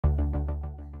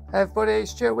Hey everybody,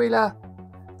 it's Stuart Wheeler,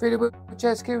 Freedom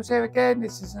Wheelchair Skills here again.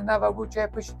 This is another Wheelchair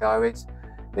Pusher Diaries,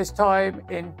 this time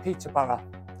in Peterborough,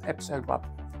 episode 1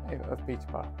 of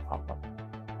Peterborough, part 1.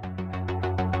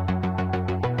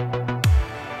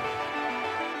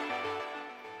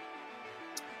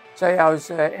 So yeah, I was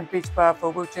in Peterborough for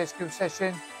a wheelchair skills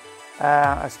session.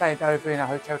 I stayed over in a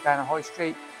hotel down on High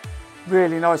Street.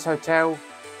 Really nice hotel,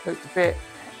 looked a bit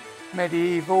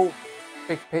medieval,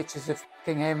 big pictures of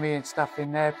King Henry and stuff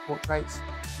in there, portraits.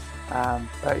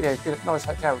 But yeah, good, nice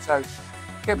hotel. So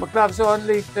get my gloves on,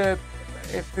 leave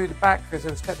through the back because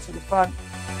there were steps at the front,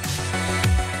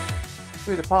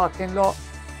 through the parking lot.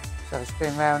 So I'll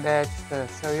spin around there just to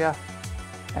show you,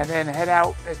 and then head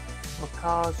out. There's my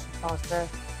cars past there.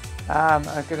 I'm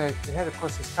going to head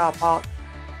across this car park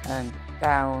and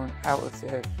down out of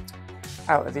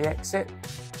the exit.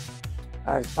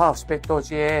 The path's a bit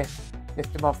dodgy here,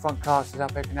 lifting my front casters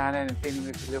up every now and then and dealing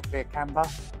with a little bit of camber.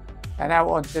 And out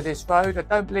onto this road. I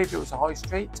don't believe it was a high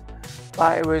street,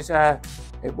 but it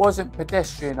wasn't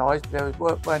pedestrianised. There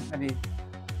weren't many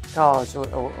cars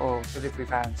or delivery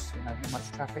vans, not much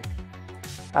traffic.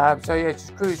 So yeah,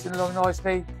 just cruising along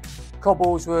nicely.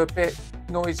 Cobbles were a bit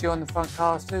noisy on the front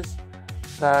casters.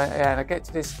 So yeah, and I get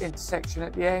to this intersection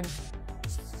at the end.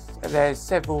 There's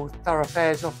several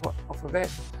thoroughfares off of it,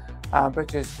 but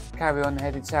just carry on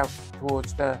heading south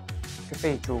towards the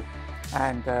cathedral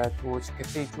and towards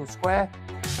Cathedral Square.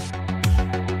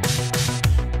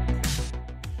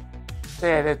 So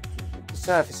yeah, the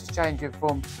surface is changing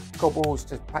from cobbles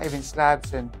to paving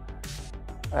slabs and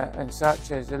such.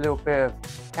 There's a little bit of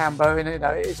camber in it.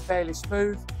 It is fairly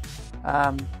smooth,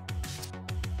 and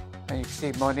you can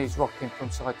see my knees rocking from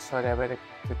side to side there when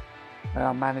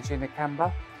I'm managing the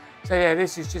camber. So yeah,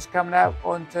 this is just coming out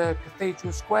onto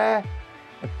Cathedral Square.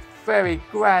 A very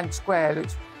grand square,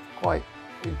 looks quite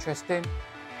interesting.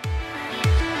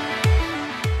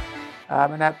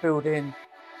 And that building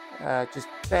just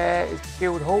there is the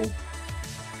Guildhall.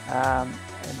 Yeah,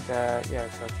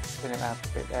 so I'll just spin it around a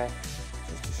bit there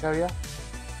just to show you.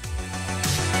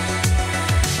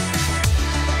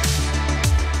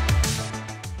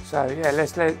 So yeah,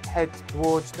 let's head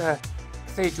towards the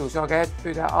cathedral. So I'll go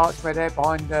through that archway there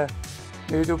behind the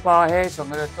noodle bar here, so I'm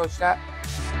going to dodge that.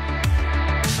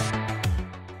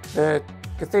 The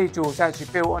cathedral was actually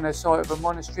built on the site of a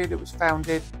monastery that was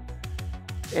founded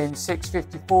in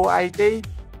 654 AD, and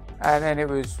then it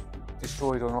was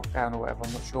destroyed or knocked down or whatever,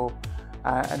 I'm not sure,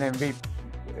 and then it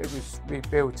was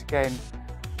rebuilt again.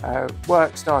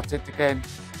 Work started again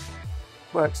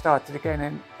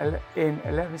in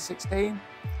 1116,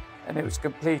 and it was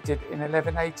completed in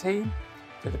 1118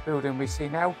 to the building we see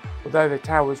now, although the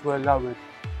towers were lowered,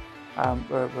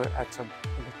 had some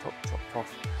of the top chopped off.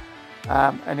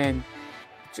 And then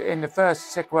in the First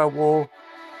and Second World War,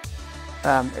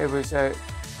 it was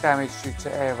damage due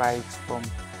to air raids from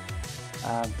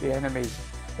the enemy.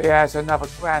 But yeah, there's another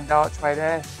grand archway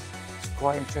there. It's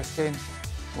quite interesting.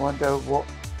 I wonder what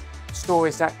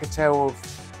stories that could tell of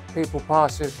people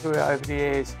passing through it over the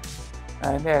years.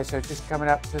 And yeah, so just coming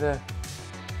up to the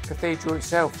cathedral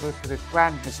itself, look at the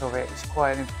grandness of it. It's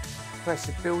quite an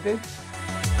impressive building.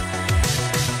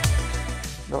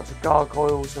 Lots of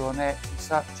gargoyles are on it and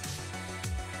such.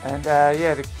 And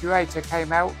yeah, the curator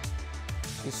came out.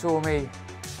 She saw me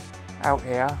out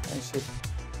here, and she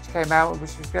came out and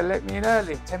she was going to let me in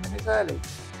early, 10 minutes early.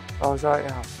 I was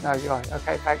like, oh, no, you're right,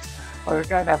 okay, thanks. I'm going to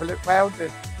go and have a look round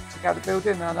and check out the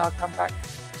building, and I'll come back.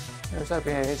 I was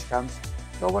hoping, here she comes.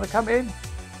 Do I want to come in?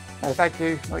 No, thank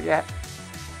you, not yet.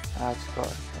 I just got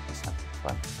to do something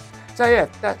fun. So yeah,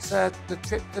 that's the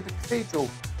trip to the cathedral.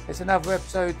 It's another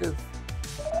episode of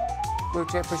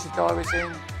Wheelchair Pusher Diaries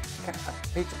in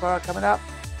Peterborough coming up,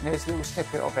 and here's a little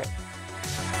snippet of it.